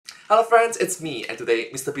Hello friends, it's me, and today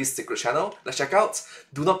MrBeast's secret channel. Let's check out.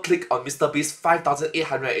 Do not click on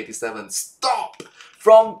MrBeast5887. Stop!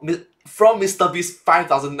 From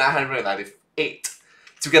MrBeast5998.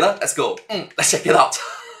 Together, let's go. Let's check it out.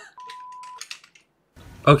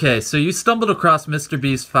 Okay, so you stumbled across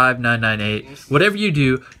MrBeast5998. Whatever you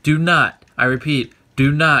do, do not, I repeat,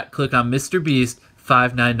 do not click on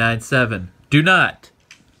MrBeast5997. Do not.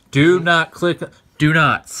 Do not click. Do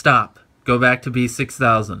not. Stop. Go back to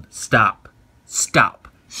B6000. Stop. Stop.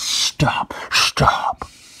 Stop. Stop.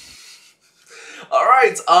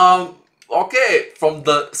 Alright, okay, from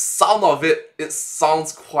the sound of it, it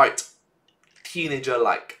sounds quite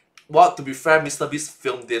teenager-like. Well, to be fair, MrBeast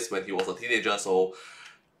filmed this when he was a teenager, so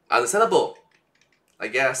understandable, I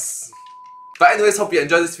guess. But anyways, hope you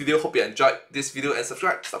enjoyed this video, and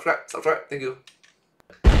subscribe. Thank you.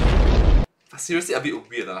 But seriously, a bit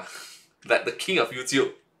weird, that the king of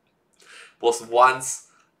YouTube was once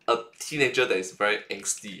a teenager that is very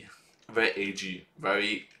angsty, very agey,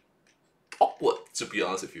 very awkward, to be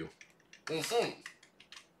honest with you.